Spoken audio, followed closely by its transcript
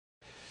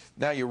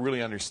now you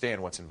really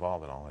understand what's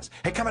involved in all this.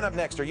 Hey, coming up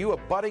next, are you a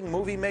budding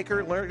movie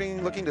maker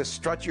looking to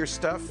strut your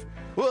stuff?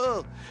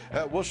 Well,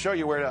 we'll show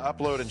you where to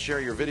upload and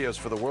share your videos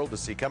for the world to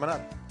see coming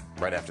up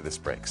right after this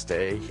break.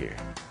 Stay here.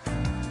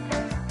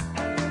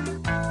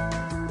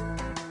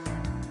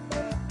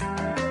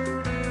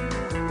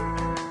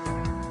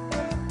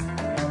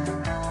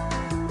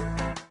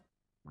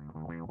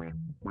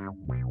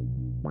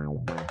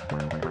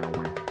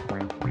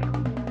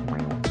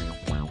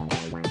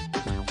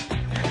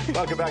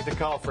 Welcome back to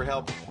Call for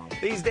Help.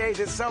 These days,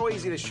 it's so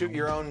easy to shoot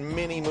your own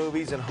mini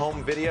movies and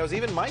home videos.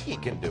 Even Mikey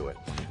can do it.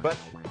 But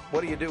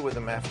what do you do with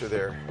them after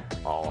they're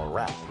all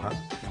wrapped, huh?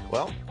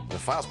 Well, the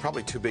file's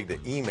probably too big to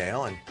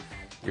email, and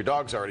your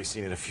dog's already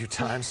seen it a few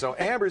times. So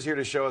Amber's here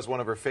to show us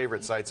one of her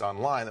favorite sites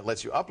online that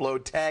lets you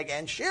upload, tag,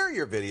 and share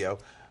your video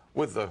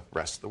with the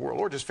rest of the world,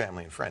 or just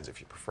family and friends if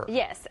you prefer.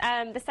 Yes,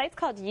 the site's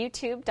called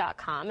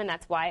youtube.com, and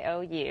that's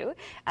Y-O-U,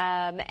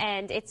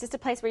 and it's just a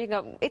place where you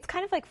can go. It's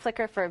kind of like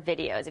Flickr for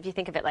videos, if you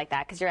think of it like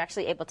that, because you're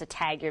actually able to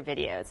tag your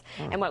videos.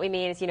 And what we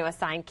mean is, you know,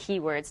 assign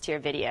keywords to your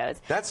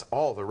videos. That's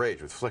all the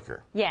rage with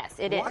Flickr. Yes,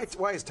 it is.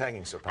 Why is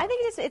tagging so powerful? I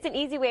think it's an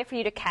easy way for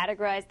you to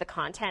categorize the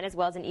content, as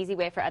well as an easy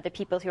way for other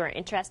people who are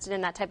interested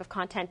in that type of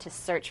content to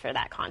search for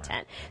that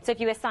content. So if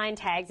you assign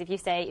tags, if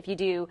you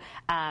do,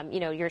 you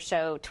know, your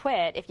show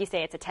Twit, if you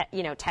say it's a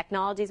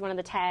technology is one of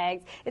the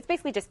tags. It's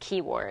basically just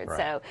keywords. Right.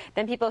 So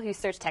then people who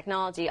search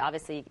technology,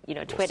 obviously, you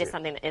know, Twit is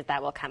something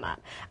that will come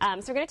up. So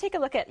we're going to take a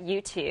look at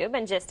YouTube,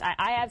 and just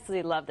I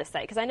absolutely love this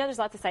site because I know there's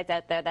lots of sites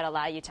out there that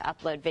allow you to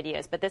upload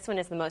videos, but this one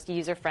is the most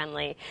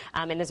user-friendly,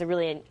 and there's a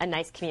really a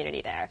nice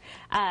community there.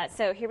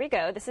 So here we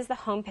go. This is the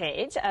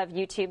homepage of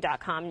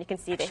YouTube.com. You can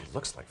see it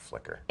looks like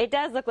Flickr. It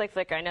does look like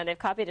Flickr. I know they've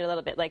copied it a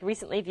little bit, like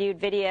recently viewed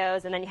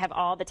videos, and then you have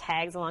all the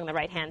tags along the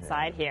right-hand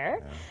side here.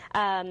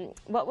 Yeah.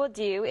 What we'll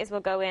do is we'll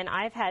go in.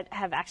 I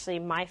have actually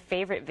my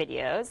favorite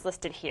videos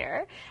listed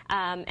here,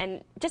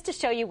 and just to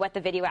show you what the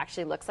video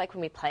actually looks like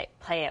when we play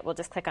it, we'll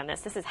just click on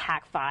this. This is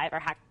Hack 5 or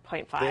Hack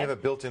 0.5. They have a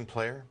built-in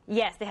player?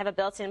 Yes, they have a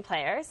built-in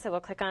player, so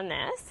we'll click on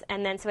this,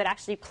 and then so it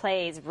actually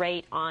plays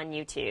right on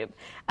YouTube,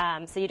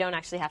 so you don't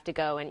actually have to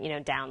go and, you know,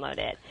 download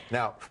it.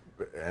 Now,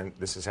 and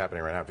this is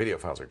happening right now, video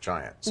files are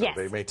giant, so yes,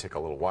 they may take a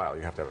little while.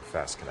 You have to have a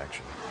fast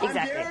connection.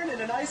 Exactly. I'm Darren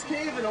in an ice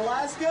cave in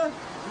Alaska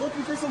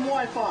looking for some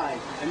Wi-Fi,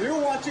 and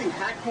we're watching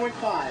Hack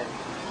 0.5.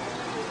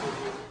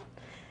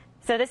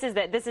 So this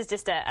is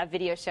just a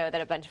video show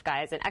that a bunch of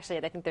guys, and actually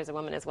I think there's a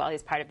woman as well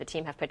who's part of the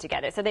team, have put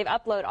together. So they've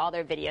uploaded all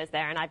their videos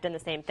there, and I've done the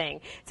same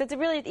thing. So it's a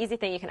really easy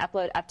thing. You can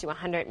upload up to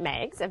 100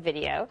 megs of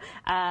video,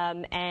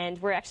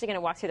 and we're actually going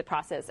to walk through the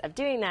process of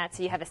doing that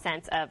so you have a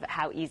sense of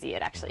how easy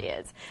it actually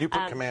is. You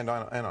put Command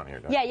N on here,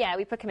 don't you? Yeah,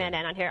 we put Command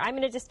N on here. I'm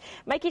going to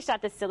Mikey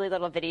shot this silly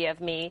little video of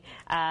me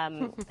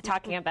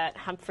talking about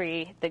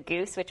Humphrey the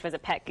goose, which was a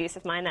pet goose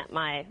of mine that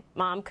my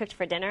mom cooked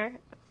for dinner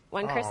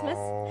one Christmas.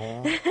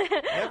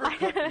 Never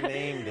cook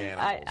named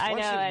animals. I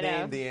Once know, you've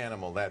named the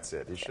animal, that's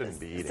it. You shouldn't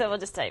be eating So we'll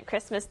just type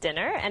Christmas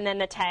dinner, and then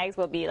the tags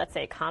will be, let's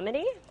say,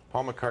 comedy.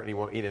 Paul McCartney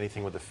won't eat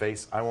anything with a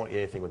face. I won't eat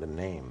anything with a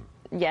name.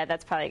 Yeah,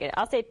 that's probably good.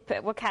 I'll say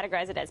we'll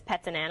categorize it as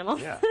pets and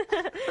animals. Yeah.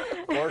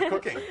 Or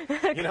cooking.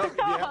 You know, do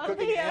you have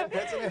cooking Leo. and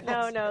pets and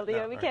animals? No,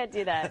 Leo, we can't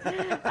do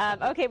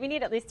that. Okay, we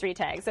need at least 3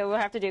 tags, so we'll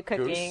have to do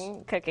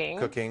cooking, cooking,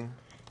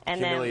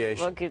 and then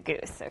humiliation. we'll do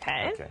goose.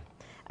 Okay.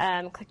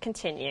 Click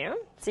continue.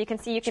 So you can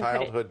see you can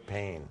childhood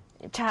pain.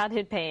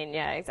 Childhood pain,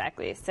 yeah,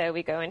 exactly. So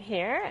we go in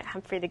here,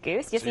 Humphrey the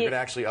goose. So you can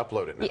actually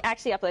upload it now. You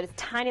actually upload it. It's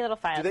a tiny little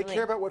file. Do they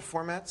care about what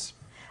formats?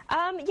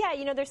 Yeah,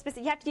 you know, there's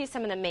you have to use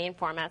some of the main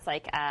formats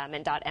like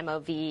an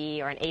 .mov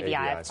or an AVI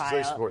file. So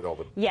they support all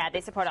the... Yeah, they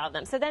support all of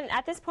them. So then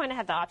at this point I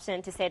have the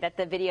option to say that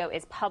the video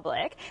is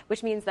public,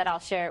 which means that I'll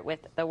share it with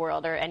the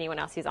world or anyone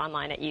else who's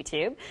online at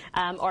YouTube,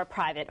 or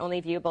private, only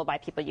viewable by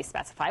people you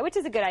specify, which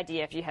is a good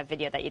idea if you have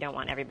video that you don't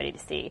want everybody to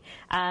see.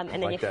 And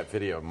then like that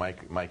video of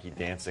Mikey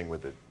dancing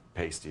with the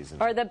pasties.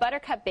 And or the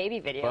Buttercup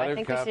baby video. I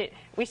think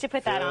we should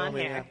put that on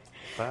here.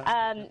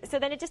 So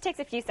then it just takes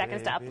a few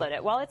seconds to upload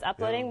it. While it's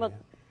uploading,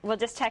 we'll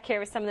just check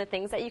here with some of the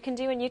things that you can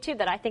do in YouTube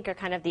that I think are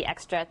kind of the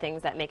extra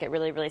things that make it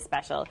really, really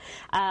special.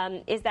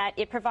 Is that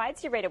it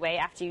provides you right away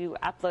after you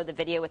upload the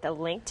video with a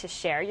link to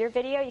share your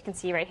video. You can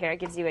see right here it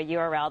gives you a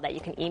URL that you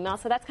can email.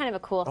 So that's kind of a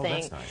cool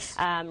thing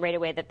right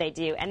away that they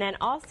do. And then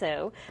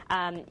also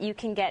you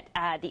can get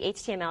the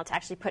HTML to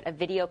actually put a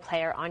video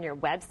player on your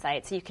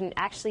website. So you can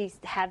actually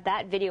have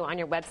that video on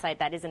your website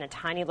that is in a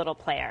tiny little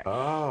player.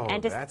 Oh,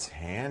 and that's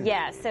handy.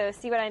 Yeah, so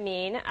see what I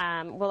mean?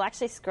 We'll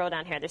actually scroll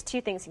down here. There's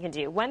 2 things you can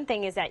do. One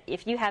thing is that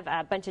if you have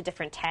a bunch of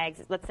different tags,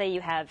 let's say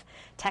you have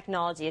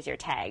technology as your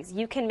tags,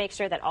 you can make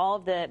sure that all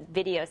of the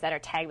videos that are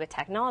tagged with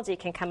technology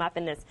can come up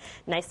in this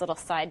nice little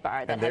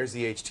sidebar. And there's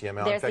the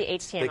HTML. There's the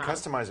HTML. They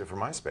customize it for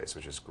MySpace,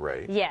 which is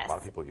great. Yes. A lot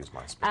of people use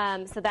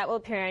MySpace. So that will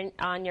appear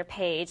on your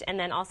page, and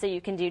then also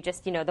you can do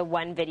just, you know, the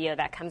one video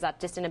that comes up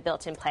just in a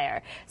built-in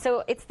player.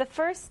 So it's the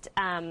first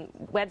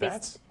web-based...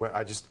 That's where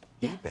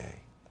eBay.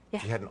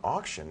 If you had an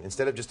auction,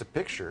 instead of just a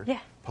picture,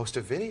 post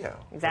a video.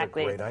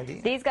 Exactly. What a great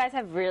idea. These guys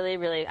have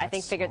really, I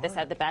think, figured this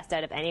out the best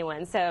out of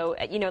anyone. So,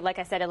 like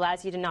I said, it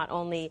allows you to not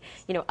only,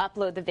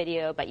 upload the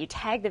video, but you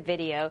tag the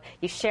video,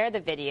 you share the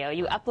video,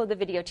 you upload the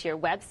video to your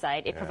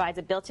website. It provides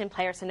a built-in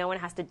player so no one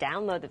has to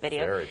download the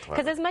video. Very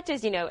clever. Because as much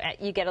as, you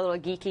get a little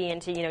geeky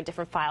into,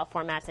 different file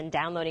formats and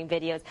downloading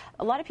videos,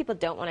 a lot of people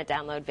don't want to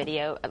download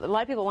video. A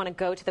lot of people want to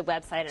go to the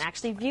website and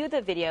actually view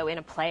the video in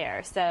a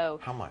player. So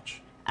how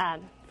much?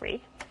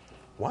 Free.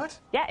 What?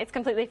 Yeah, it's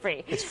completely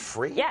free. It's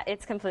free? Yeah,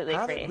 it's completely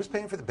free. Who's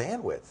paying for the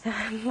bandwidth?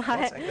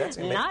 That's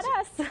not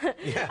us.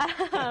 Yeah.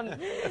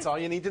 That's all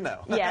you need to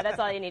know. Yeah, that's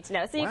all you need to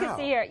know. So you can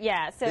see here,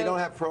 so they don't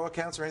have pro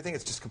accounts or anything.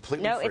 It's just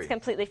completely free. No, it's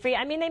completely free.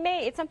 I mean,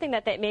 it's something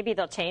that maybe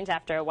they'll change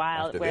after a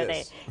while,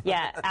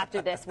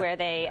 after this, where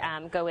they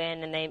go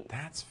in and they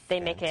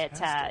make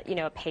it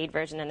a paid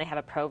version and they have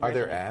a pro version. Are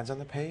there ads on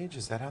the page?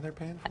 Is that how they're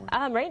paying for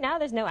it? Right now,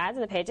 there's no ads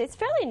on the page. It's a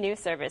fairly new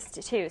service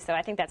too, so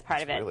I think that's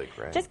part of it. Really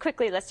great. Just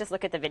quickly, let's just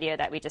look at the video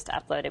that we just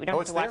uploaded. We don't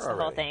have to watch the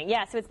whole thing.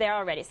 Yeah, so it's there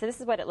already. So this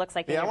is what it looks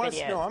like in your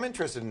video. I'm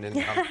interested in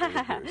Humphrey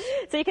the Goose.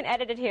 So you can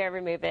edit it here,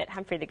 remove it,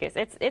 Humphrey the Goose.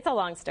 It's a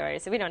long story,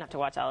 so we don't have to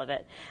watch all of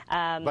it.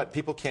 But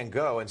people can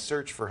go and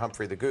search for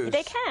Humphrey the Goose.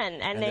 They can.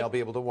 And they'll be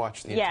able to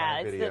watch the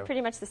entire video. Yeah, it's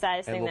pretty much the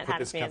saddest thing that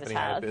happened to me as a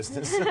child. And we'll put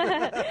this company out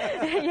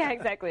of business. Yeah,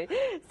 exactly.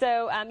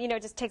 So,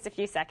 it just takes a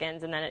few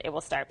seconds, and then it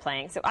will start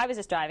playing. So I was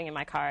just driving in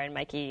my car, and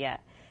Mikey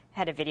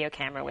had a video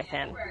camera with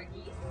him.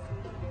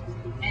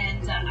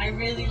 And I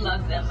really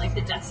loved them. Like,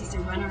 the ducks used to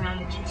run around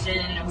the kitchen,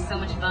 and it was so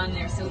much fun.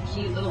 They were so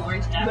cute, little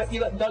orange ducks.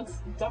 You got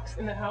ducks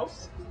in the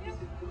house?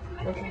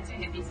 Okay.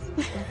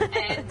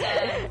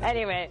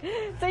 Anyway,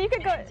 so you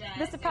could go.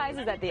 The surprise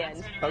is at the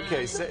end.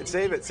 Okay,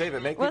 save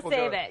it. Make people go. We'll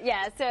save it.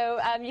 Yeah. So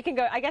you can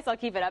go. I guess I'll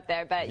keep it up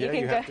there, but you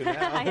can go. Have to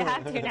now. I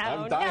have to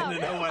now. I'm dying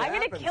to know what I'm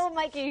going to kill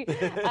Mikey.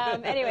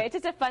 Anyway, it's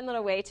just a fun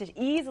little way to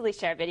easily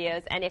share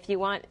videos. And if you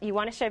want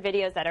to share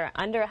videos that are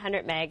under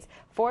 100 megs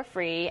for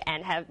free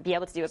and be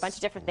able to do a bunch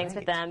of different things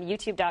with them,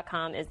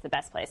 YouTube.com is the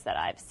best place that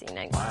I've seen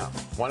it. Wow.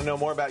 Want to know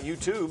more about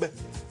YouTube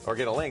or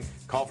get a link?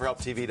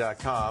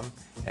 Callforhelptv.com.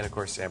 And, of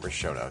course, Amber's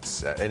show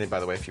notes. And, by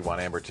the way, if you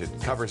want Amber to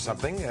cover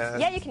something...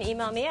 you can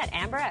email me at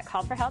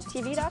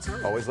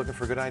amber@callforhelptv.com. Always looking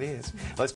for good ideas. Let's